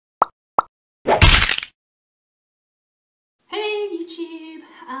YouTube.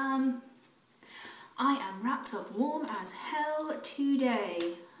 I am wrapped up warm as hell today.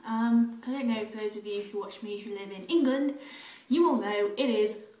 I don't know, for those of you who watch me who live in England, you all know it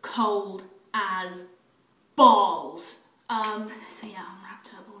is cold as balls. So yeah, I'm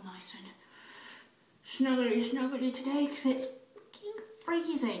wrapped up all nice and snuggly today because it's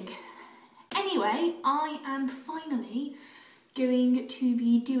freezing. Anyway, I am finally going to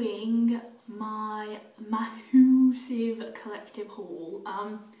be doing my massive collective haul.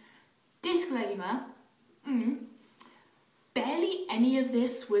 Disclaimer, barely any of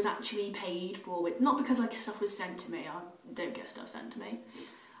this was actually paid for, not because like stuff was sent to me, I don't get stuff sent to me.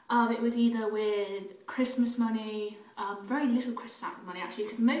 It was either with Christmas money, very little Christmas money actually,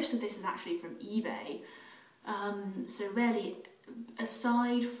 because most of this is actually from eBay. So really,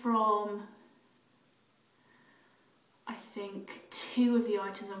 aside from I think 2 of the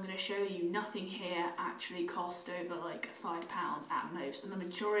items I'm going to show you, nothing here actually cost over like £5 at most, and the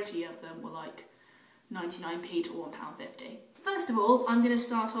majority of them were like 99p to £1.50. First of all, I'm going to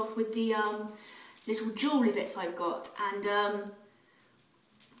start off with the little jewellery bits I've got, and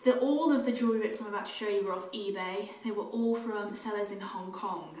all of the jewellery bits I'm about to show you were off eBay. They were all from sellers in Hong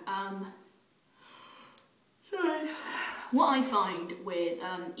Kong. So what I find with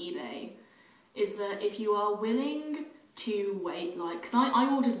eBay is that if you are willing to wait, like, because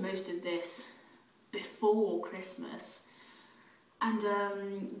I ordered most of this before Christmas, and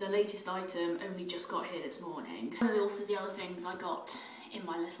the latest item only just got here this morning. And also the other things I got in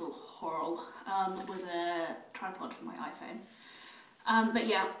my little haul was a tripod for my iPhone. But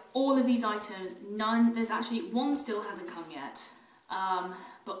yeah, all of these items, there's actually one still hasn't come yet,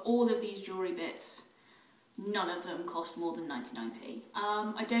 but all of these jewellery bits, none of them cost more than 99p.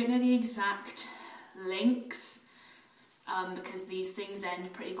 I don't know the exact links because these things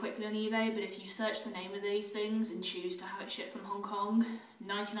end pretty quickly on eBay, but if you search the name of these things and choose to have it shipped from Hong Kong,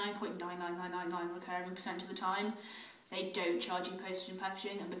 99.99999 recurring % of the time, they don't charge you postage and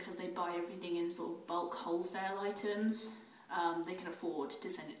packaging, and because they buy everything in sort of bulk wholesale items, they can afford to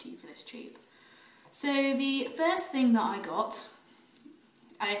send it to you for this cheap. So the first thing that I got,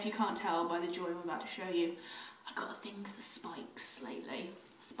 and if you can't tell by the jewellery I'm about to show you, I've got a thing for spikes lately.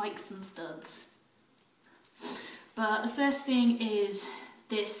 Spikes and studs. But the first thing is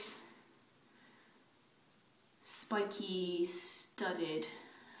this spiky studded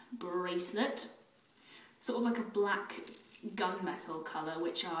bracelet. Sort of like a black gunmetal colour,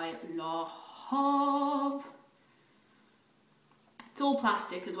 which I love. It's all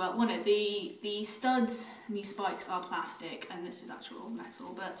plastic as well. Well, no, the studs and these spikes are plastic, and this is actual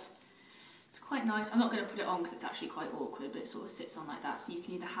metal, but it's quite nice. I'm not going to put it on because it's actually quite awkward, but it sort of sits on like that, so you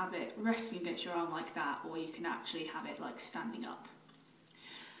can either have it resting against your arm like that, or you can actually have it like standing up.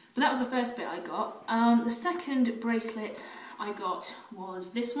 But that was the first bit I got. The second bracelet I got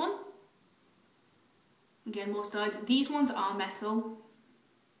was this one. Again, more studs. These ones are metal,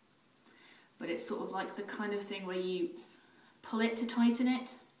 but it's sort of like the kind of thing where you pull it to tighten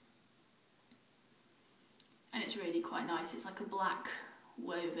it, and it's really quite nice. It's like a black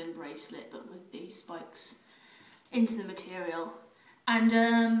woven bracelet but with these spikes into the material.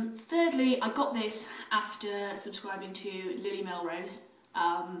 And thirdly, I got this after subscribing to Lily Melrose.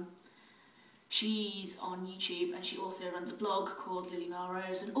 She's on YouTube and she also runs a blog called Lily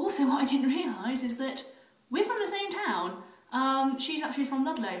Melrose, and also what I didn't realise is that we're from the same town. She's actually from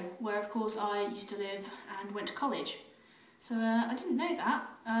Ludlow, where of course I used to live and went to college. So I didn't know that.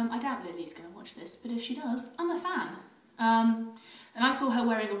 I doubt Lily's going to watch this, but if she does, I'm a fan. And I saw her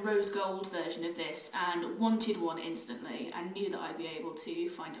wearing a rose gold version of this and wanted one instantly, and knew that I'd be able to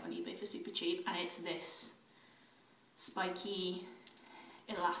find it on eBay for super cheap, and it's this spiky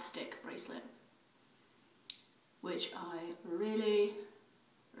elastic bracelet, which I really,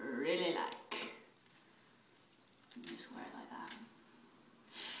 really like. Just wear it like that.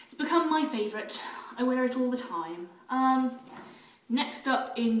 It's become my favourite. I wear it all the time. Next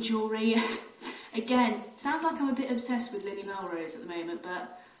up in jewellery, again, sounds like I'm a bit obsessed with Lily Melrose at the moment,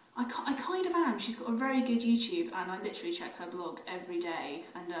 but I kind of am. She's got a very good YouTube, and I literally check her blog every day,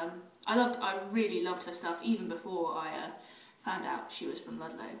 and I really loved her stuff even before I found out she was from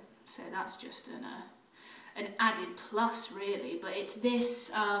Ludlow. So that's just an added plus, really. But it's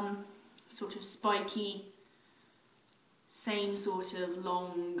this sort of spiky, same sort of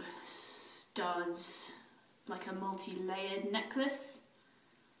long studs, like a multi-layered necklace.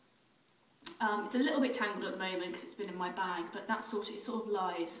 It's a little bit tangled at the moment because it's been in my bag, but it sort of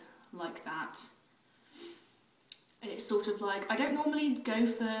lies like that. And it's sort of like, I don't normally go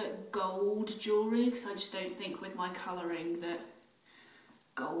for gold jewellery because I just don't think with my colouring that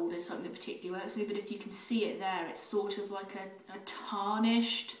gold is something that particularly works for me, but if you can see it there, it's sort of like a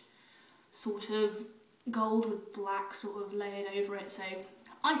tarnished sort of gold with black sort of layered over it, so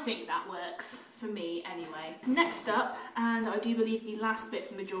I think that works for me anyway. Next up, and I do believe the last bit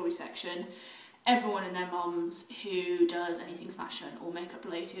from the jewellery section, everyone and their mums who does anything fashion or makeup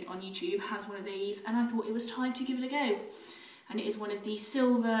related on YouTube has one of these, and I thought it was time to give it a go. And it is one of these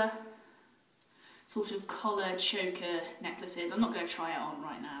silver sort of collar choker necklaces. I'm not going to try it on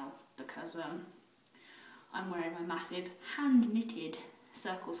right now because I'm wearing my massive hand knitted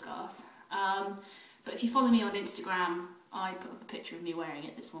circle scarf. But if you follow me on Instagram, I put up a picture of me wearing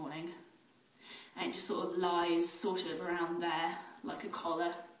it this morning, and it just sort of lies sort of around there like a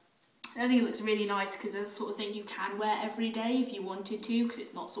collar. I think it looks really nice because it's the sort of thing you can wear every day if you wanted to, because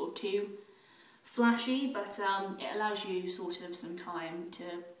it's not sort of too flashy, but it allows you sort of some time to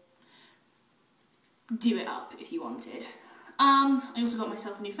do it up if you wanted. I also got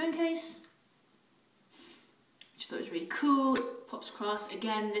myself a new phone case, which I thought was really cool. It pops across.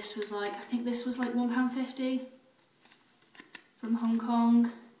 Again, this was like, I think this was like £1.50 from Hong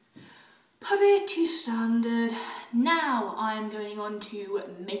Kong. Pretty standard. Now I'm going on to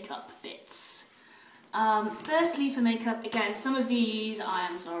makeup bits. Firstly for makeup, again, some of these I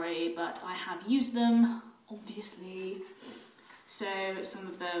am sorry, but I have used them, obviously. So some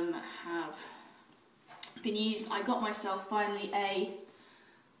of them have been used. I got myself finally a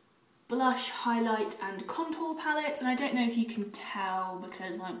blush, highlight and contour palette, and I don't know if you can tell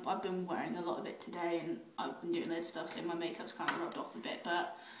because I've been wearing a lot of it today and I've been doing this stuff, so my makeup's kind of rubbed off a bit,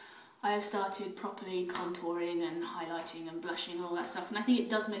 but I have started properly contouring and highlighting and blushing and all that stuff, and I think it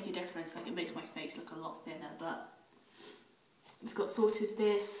does make a difference. Like, it makes my face look a lot thinner, but it's got sort of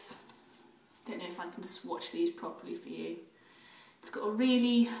this, I don't know if I can swatch these properly for you. It's got a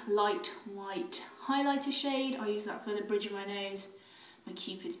really light white highlighter shade. I use that for the bridge of my nose, my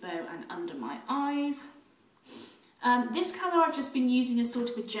cupid's bow and under my eyes. This colour I've just been using as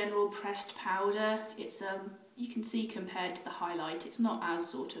sort of a general pressed powder. It's you can see compared to the highlight, it's not as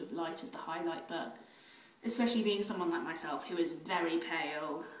sort of light as the highlight, but especially being someone like myself who is very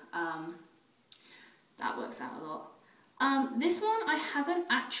pale, that works out a lot. This one I haven't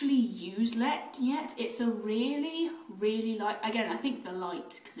actually used yet. It's a really, really light, again I think the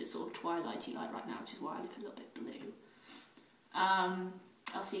light, because it's sort of twilighty light right now, which is why I look a little bit blue.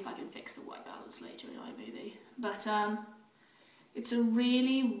 I'll see if I can fix the white balance later in iMovie. But it's a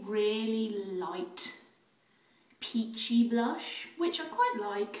really, really light peachy blush, which I quite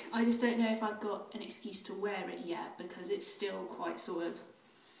like. I just don't know if I've got an excuse to wear it yet because it's still quite sort of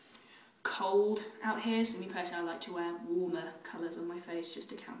cold out here, so me personally I like to wear warmer colours on my face just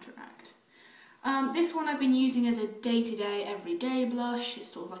to counteract. This one I've been using as a day-to-day, everyday blush.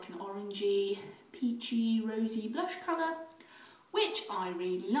 It's sort of like an orangey, peachy, rosy blush colour, which I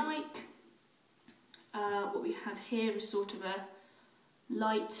really like. What we have here is sort of a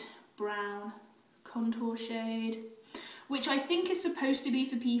light brown contour shade, which I think is supposed to be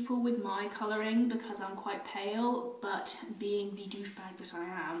for people with my colouring because I'm quite pale, but being the douchebag that I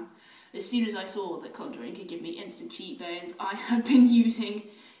am, as soon as I saw that contouring could give me instant cheekbones, I have been using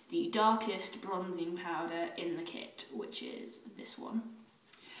the darkest bronzing powder in the kit, which is this one.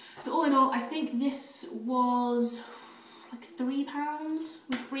 So all in all, I think this was like £3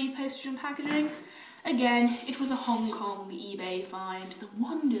 with free postage and packaging. Again, it was a Hong Kong eBay find, the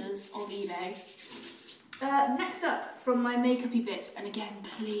wonders of eBay. Next up, from my makeup-y bits, and again,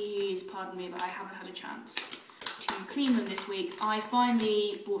 please pardon me, but I haven't had a chance to clean them this week. I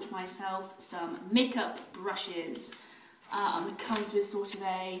finally bought myself some makeup brushes. It comes with sort of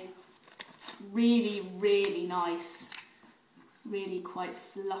a really, really nice, really quite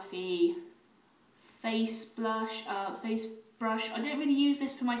fluffy face brush. I don't really use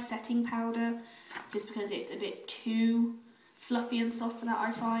this for my setting powder, just because it's a bit too fluffy and soft for that,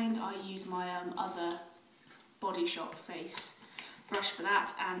 I find. I use my other Body Shop face brush for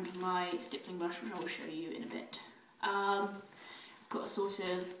that, and my stippling brush, which I will show you in a bit. It's got a sort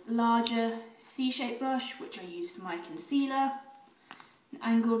of larger C-shaped brush, which I use for my concealer, an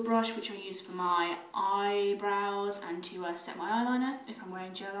angled brush, which I use for my eyebrows and to set my eyeliner, if I'm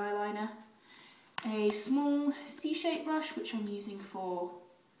wearing gel eyeliner, a small C-shaped brush, which I'm using for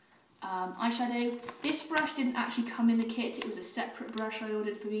eyeshadow. This brush didn't actually come in the kit, it was a separate brush I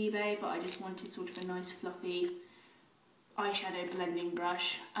ordered from eBay, but I just wanted sort of a nice fluffy eyeshadow blending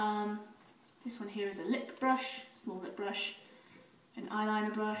brush. This one here is a lip brush, small lip brush, an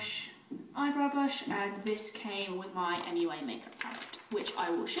eyeliner brush, eyebrow brush, and this came with my MUA makeup palette, which I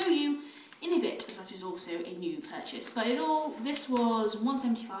will show you in a bit, as that is also a new purchase. But this was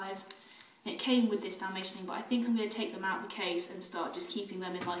 £1.75, And it came with this foundation thing, but I think I'm going to take them out of the case and start just keeping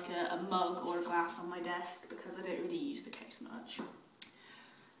them in like a mug or a glass on my desk, because I don't really use the case much.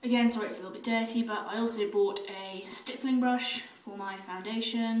 Again, sorry it's a little bit dirty, but I also bought a stippling brush for my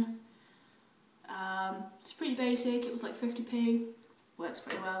foundation. It's pretty basic, it was like 50p, works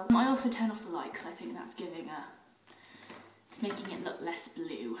pretty well. I also turn off the light because I think that's giving it's making it look less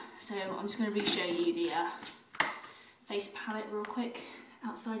blue. So I'm just going to re-show you the face palette real quick.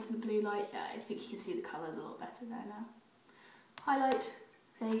 Outside of the blue light, I think you can see the colours a lot better there now. Highlight,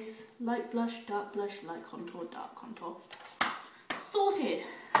 face, light blush, light contour, dark contour. Sorted!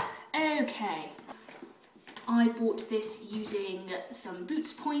 Okay. I bought this using some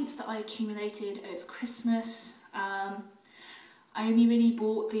Boots points that I accumulated over Christmas. I only really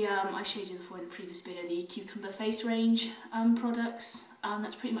bought the, I showed you before in the previous video, the Cucumber Face Range products.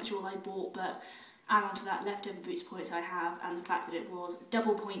 That's pretty much all I bought, but add on to that leftover Boots points I have, and the fact that it was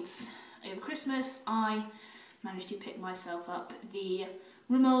double points over Christmas, I managed to pick myself up the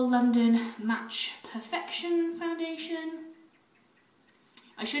Rimmel London Match Perfection foundation.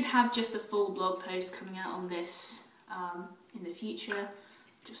 I should have just a full blog post coming out on this in the future.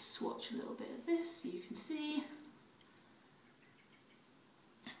 Just swatch a little bit of this so you can see.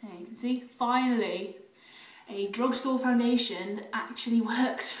 There you can see, finally, a drugstore foundation that actually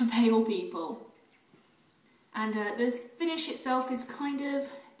works for pale people. And the finish itself is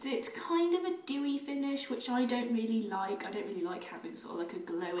it's kind of a dewy finish, which I don't really like. I don't really like having sort of like a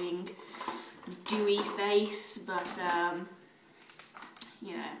glowing, dewy face, but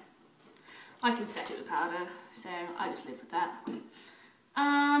you know, I can set it with powder, so I just live with that.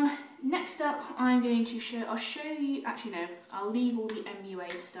 Next up, I'm going to I'll show you, actually no, I'll leave all the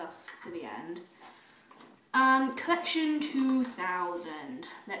MUA stuff for the end. Collection 2000,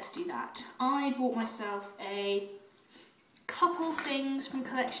 let's do that. I bought myself a couple things from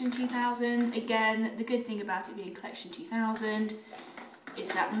Collection 2000. Again, the good thing about it being Collection 2000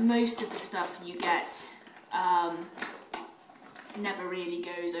 is that most of the stuff you get never really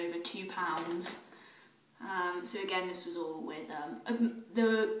goes over £2. So again, this was all with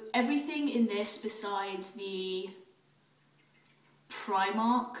everything in this besides the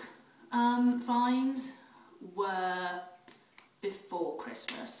Primark finds were before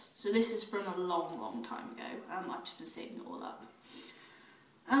Christmas. So this is from a long time ago. I've just been saving it all up.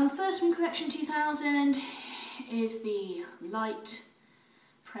 First from Collection 2000 is the light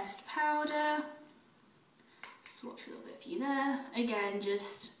pressed powder. Swatch a little bit for you there. Again,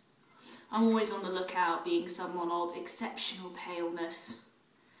 just, I'm always on the lookout, being someone of exceptional paleness.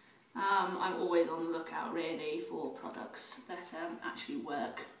 I'm always on the lookout really for products that actually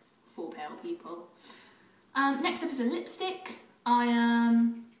work for pale people. Next up is a lipstick.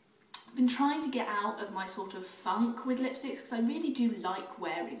 I been trying to get out of my sort of funk with lipsticks because I really do like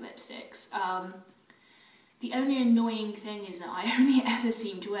wearing lipsticks. The only annoying thing is that I only ever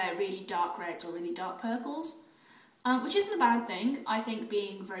seem to wear really dark reds or really dark purples. Which isn't a bad thing. I think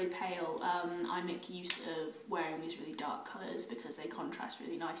being very pale, I make use of wearing these really dark colours because they contrast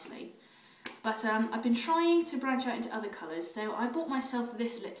really nicely. But I've been trying to branch out into other colours, so I bought myself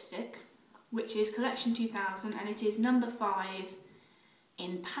this lipstick, which is Collection 2000, and it is number 5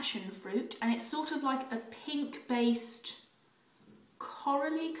 in Passion Fruit, and it's sort of like a pink-based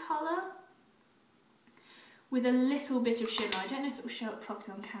corally colour with a little bit of shimmer. I don't know if it will show up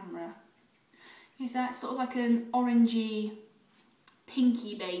properly on camera. So it's sort of like an orangey,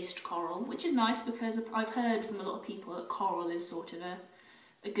 pinky based coral, which is nice because I've heard from a lot of people that coral is sort of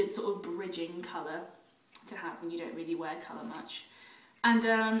a good sort of bridging colour to have when you don't really wear colour much. And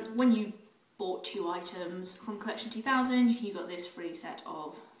when you bought 2 items from Collection 2000, you got this free set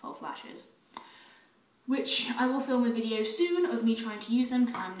of false lashes, which I will film a video soon of me trying to use them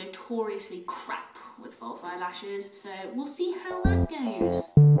because I'm notoriously crap with false eyelashes, so we'll see how that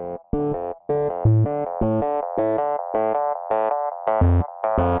goes.